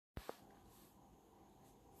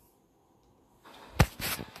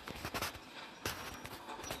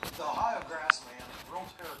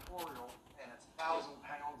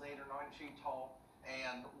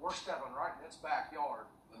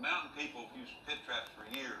people have used pit traps for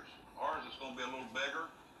years. Ours is going to be a little bigger,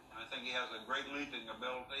 and I think he has a great leaping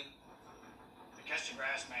ability. To catch the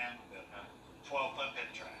Grassman with a 12-foot pit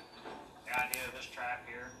trap. The idea of this trap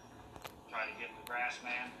here, try to get the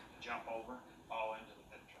Grassman to jump over, fall into the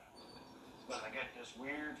pit trap. But I get this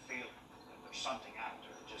weird feeling that there's something out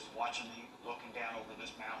there just watching me, looking down over this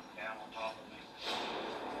mountain, down on top of me.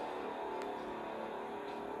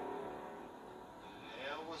 The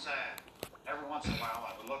hell was that? Every once in a while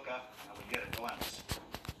I would look up and I would get a glimpse.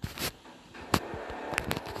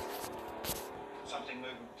 Something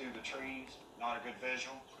moving through the trees, not a good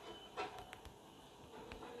visual.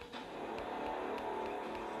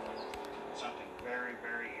 Something very,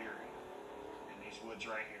 very eerie in these woods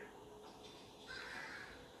right here.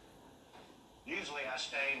 Usually I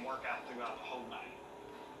stay and work out throughout the whole night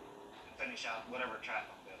and finish out whatever trap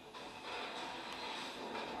I'm building.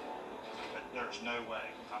 But there's no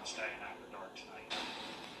way I'm staying after dark tonight.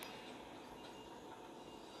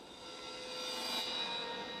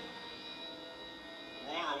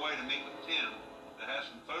 We're on our way to meet with Tim that has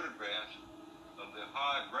some photographs of the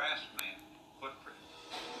High Grassman footprint.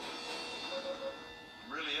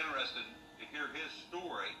 I'm really interested to hear his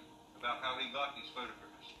story about how he got these photographs.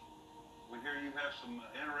 We hear you have some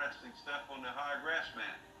interesting stuff on the High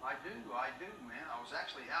Grassman. I do, man. I was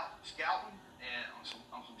actually out scouting and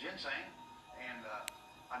on some ginseng, and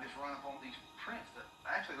I just run up on these prints that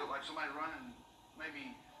actually look like somebody running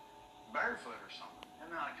maybe barefoot or something. And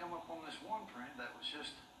then I come up on this one print that was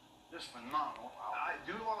just phenomenal. I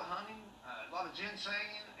do a lot of hunting, a lot of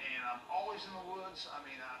ginsenging, and I'm always in the woods. I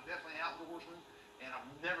mean, I'm definitely an outdoorsman, and I've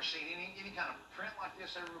never seen any kind of print like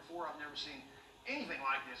this ever before. I've never seen anything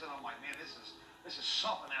like this, and I'm like, man, this is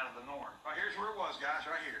something out of the norm. Right, here's where it was, guys,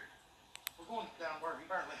 right here. We're going down where he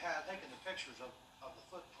apparently had taken the pictures of the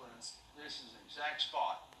footprints. This is the exact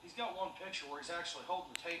spot. He's got one picture where he's actually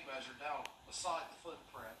holding the tape measure down beside the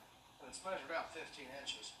footprint, and it's measured out 15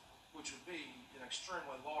 inches, which would be an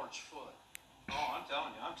extremely large foot. Oh, I'm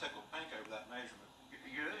telling you, I'm tickled pink over that measurement.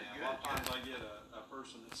 Good. A lot of times I get a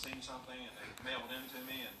person that's seen something and they mail it in to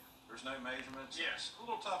me and there's no measurements. Yes. It's a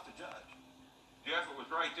little tough to judge. Jeff, it was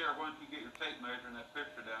right there. Why don't you get your tape measure and that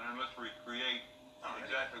picture down there and let's recreate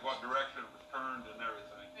exactly what direction it was turned and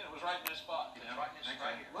everything. Yeah, it was right in this spot. Yeah, right in this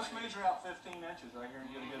right here. Let's measure out 15 inches right here and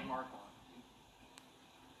get a good mark on it.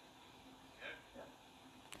 Yeah.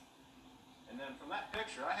 And then from that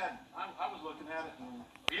picture, I was looking at it and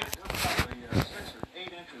it was probably 6 or 8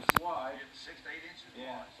 inches wide. 6 to 8 inches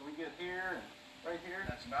Yeah. wide. So we get here and right here.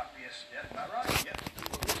 That's about, yes, yeah, about right. Yep.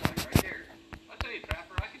 Right there. I tell you,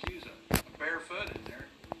 Trapper, I could use a barefoot in there.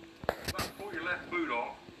 About pull your left boot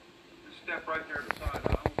off. Just step right there beside it.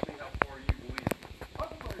 I don't see how far you go in.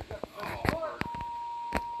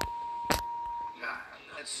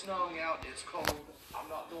 It's snowing out, it's cold, I'm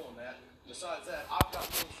not doing that. Besides that, I've got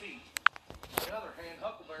little feet. On the other hand,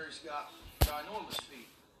 Huckleberry's got ginormous feet.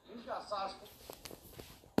 He's got sizable